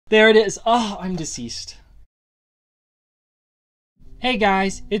there it is. Oh, I'm deceased. Hey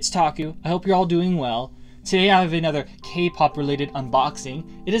guys, it's Taku. I hope you're all doing well. Today I have another K-pop related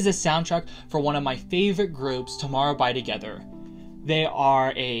unboxing. It is a soundtrack for one of my favorite groups, Tomorrow by Together. They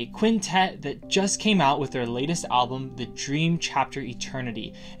are a quintet that just came out with their latest album, The Dream Chapter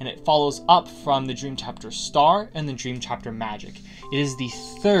Eternity, and it follows up from The Dream Chapter Star and The Dream Chapter Magic. It is the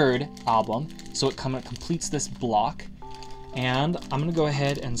third album, so it completes this block, and I'm gonna go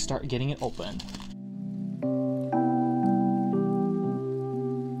ahead and start getting it open.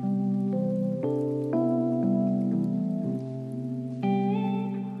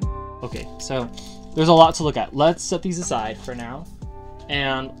 Okay, so there's a lot to look at. Let's set these aside for now,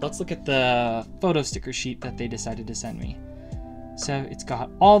 and let's look at the photo sticker sheet that they decided to send me. So it's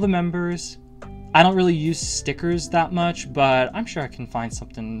got all the members. I don't really use stickers that much, but I'm sure I can find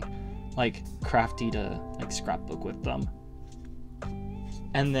something like crafty to like scrapbook with them.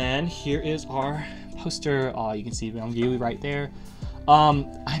 And then here is our poster. Oh, you can see Yui right there. I'm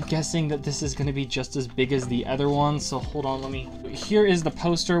guessing that this is going to be just as big as the other one, so hold on, here is the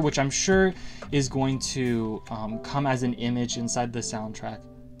poster, which I'm sure is going to come as an image inside the soundtrack,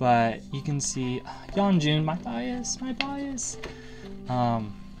 but you can see Yeonjun, my bias.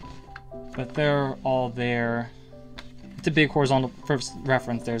 But they're all there. It's a big horizontal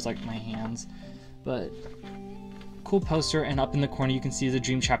reference. There's like my hands, but cool poster. And up in the corner you can see the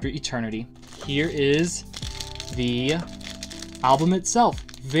Dream Chapter Eternity. Here is the album itself.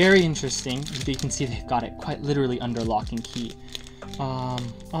 Very interesting. You can see they've got it quite literally under lock and key.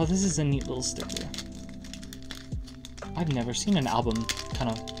 Oh, this is a neat little sticker. I've never seen an album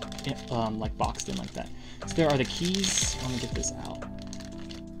kind of like boxed in like that. So there are the keys. Let me get this out.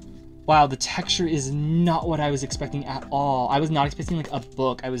 Wow, the texture is not what I was expecting at all. I was not expecting like a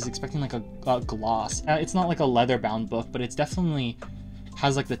book. I was expecting like a gloss. It's not like a leather bound book, but it's definitely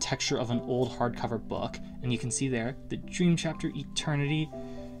has like the texture of an old hardcover book. And you can see there the Dream Chapter Eternity,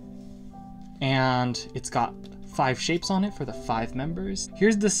 and it's got 5 shapes on it for the 5 members.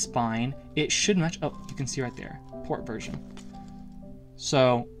 Here's the spine. It should match. Oh, you can see right there, port version.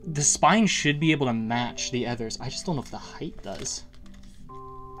 So the spine should be able to match the others. I just don't know if the height does.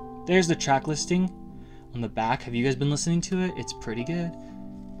 There's the track listing on the back. Have you guys been listening to it? It's pretty good.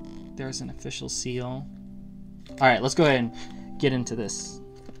 There's an official seal. All right, let's go ahead and get into this.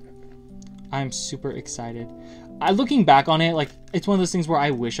 I'm super excited. Looking back on it, like, it's one of those things where I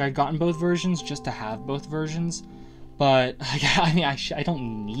wish I'd gotten both versions just to have both versions. But I mean, I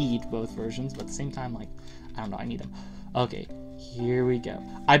don't need both versions, but at the same time, like, I don't know, I need them. Okay, here we go.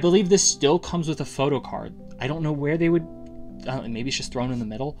 I believe this still comes with a photo card. I don't know where they would, maybe it's just thrown in the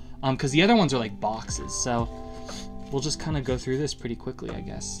middle, because the other ones are like boxes. So we'll just kind of go through this pretty quickly, I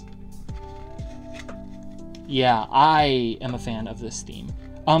guess. Yeah, I am a fan of this theme.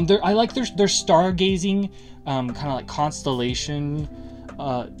 I like their stargazing, kind of like constellation,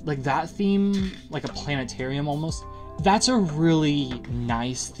 like that theme, like a planetarium almost. That's a really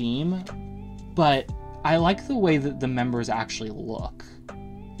nice theme, but I like the way that the members actually look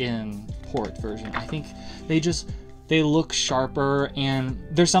in port version. I think they look sharper, and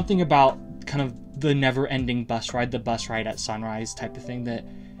there's something about kind of the never-ending bus ride, the bus ride at sunrise type of thing, that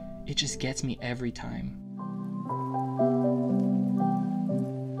it just gets me every time.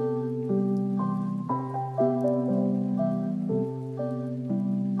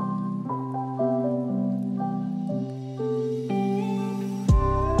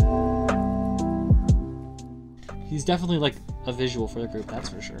 He's definitely like a visual for the group, that's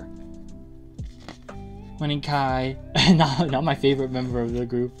for sure. Wenin Kai, not my favorite member of the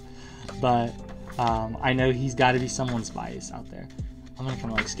group, but I know he's got to be someone's bias out there. I'm gonna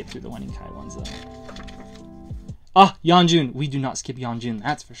kind of like skip through the Wenin Kai ones though. Ah, Yeonjun. We do not skip Yeonjun,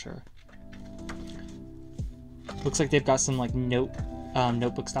 that's for sure. Looks like they've got some like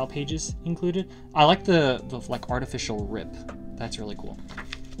notebook style pages included. I like the like artificial rip. That's really cool.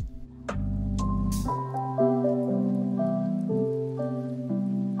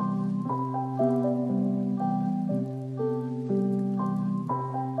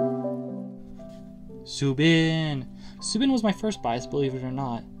 Subin was my first bias, believe it or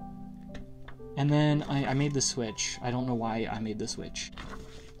not. And then I made the switch. I don't know why I made the switch,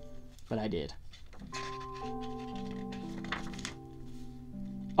 but I did.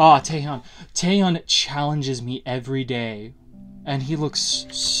 Ah, Taehyun. Taehyun challenges me every day, and he looks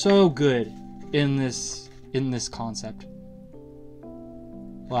so good in this concept.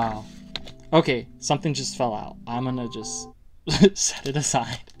 Wow. Okay, something just fell out. I'm gonna just set it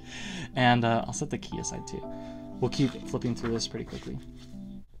aside. And I'll set the key aside too. We'll keep flipping through this pretty quickly.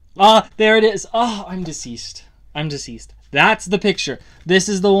 Ah, there it is. Oh, I'm deceased. That's the picture. This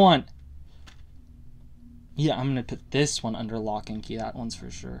is the one. Yeah, I'm gonna put this one under lock and key. That one's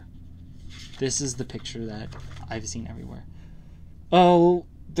for sure. This is the picture that I've seen everywhere. Oh,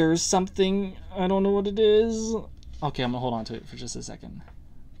 there's something. I don't know what it is. Okay, I'm gonna hold on to it for just a second.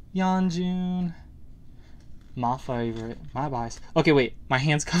 Yeonjun. My favorite. My bias. Okay, wait. My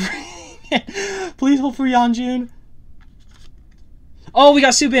hand's covering it. Please hold for Yeonjun. Oh, we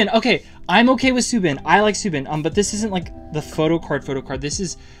got Subin. Okay, I'm okay with Subin. I like Subin. But this isn't like the photo card. This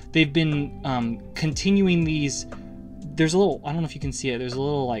is, they've been continuing these. There's a little, I don't know if you can see it. There's a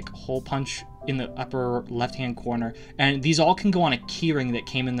little like hole punch in the upper left-hand corner. And these all can go on a keyring that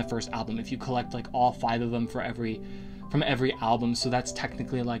came in the first album if you collect like all 5 of them from every album. So that's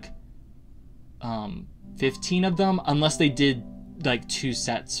technically like 15 of them, unless they did like 2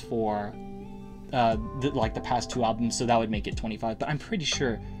 sets for like the past 2 albums, so that would make it 25, but I'm pretty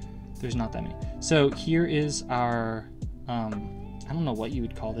sure there's not that many. So here is our I don't know what you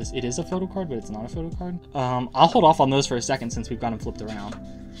would call this. It is a photo card, but it's not a photo card. I'll hold off on those for a second since we've got them flipped around,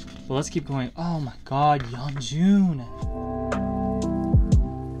 but let's keep going. Oh my god, Yeonjun.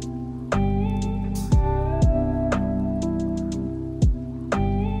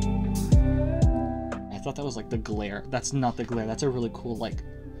 I thought that was like the glare. That's not the glare. That's a really cool like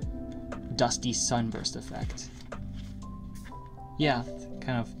dusty sunburst effect. Yeah,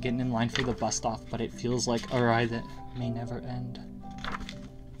 kind of getting in line for the bust off, but it feels like a ride that may never end.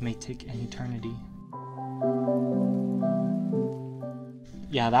 May take an eternity.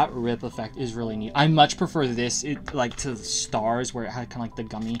 Yeah, that rip effect is really neat. I much prefer this like to the stars where it had kind of like the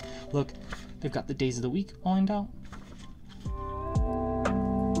gummy look. They've got the days of the week lined out.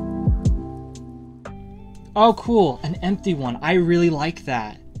 Oh, cool. An empty one. I really like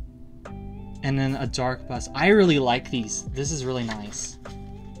that. And then a dark bus. I really like these. This is really nice.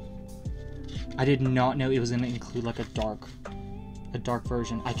 I did not know it was going to include like a dark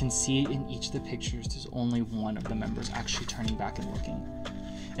version. I can see in each of the pictures there's only one of the members actually turning back and looking.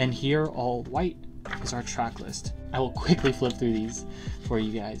 And here, all white, is our track list. I will quickly flip through these for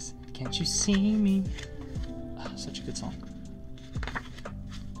you guys. Can't you see me? Oh, such a good song.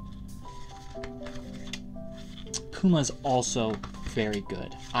 Puma's also very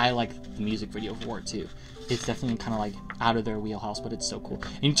good. I like the music video for it too. It's definitely kind of like out of their wheelhouse, but it's so cool.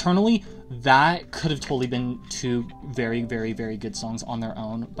 Internally, that could have totally been 2 very, very, very good songs on their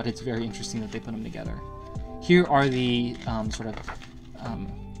own, but it's very interesting that they put them together. Here are the sort of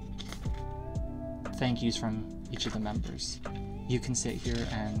thank yous from each of the members. You can sit here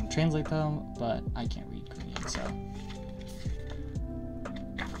and translate them, but I can't read Korean, so.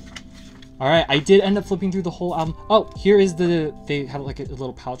 All right, I did end up flipping through the whole album. Oh, here is they have like a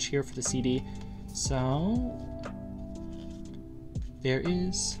little pouch here for the CD. So there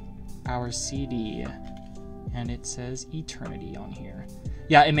is our CD and it says Eternity on here.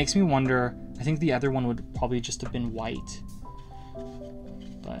 Yeah, it makes me wonder. I think the other one would probably just have been white,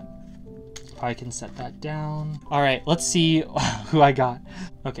 but I can set that down. All right, let's see who I got.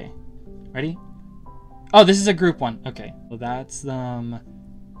 Okay, ready? Oh, this is a group one. Okay, well that's them.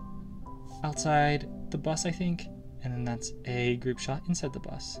 Outside the bus, I think, and then that's a group shot inside the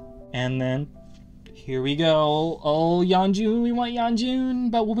bus. And then here we go. Oh, Yeonjun, we want Yeonjun,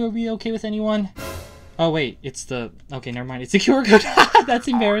 but will we be okay with anyone? Oh wait, it's the, okay, never mind, it's the QR code. That's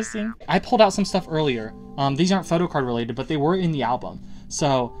embarrassing. I pulled out some stuff earlier. These aren't photo card related, but they were in the album.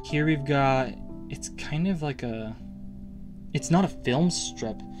 So here we've got, it's kind of like a, it's not a film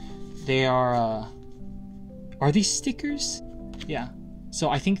strip. They are these stickers? Yeah. So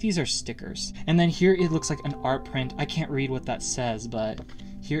I think these are stickers. And then here it looks like an art print. I can't read what that says, but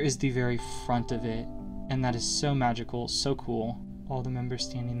here is the very front of it. And that is so magical, so cool. All the members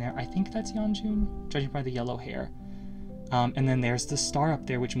standing there. I think that's Yeonjun, judging by the yellow hair. And then there's the star up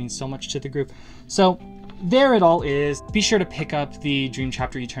there, which means so much to the group. So there it all is. Be sure to pick up the Dream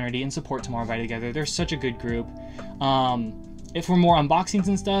Chapter Eternity and support Tomorrow by Together. They're such a good group. If for more unboxings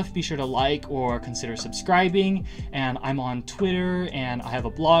and stuff, be sure to like or consider subscribing. And I'm on Twitter and I have a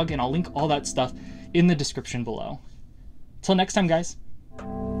blog, and I'll link all that stuff in the description below. Till next time, guys.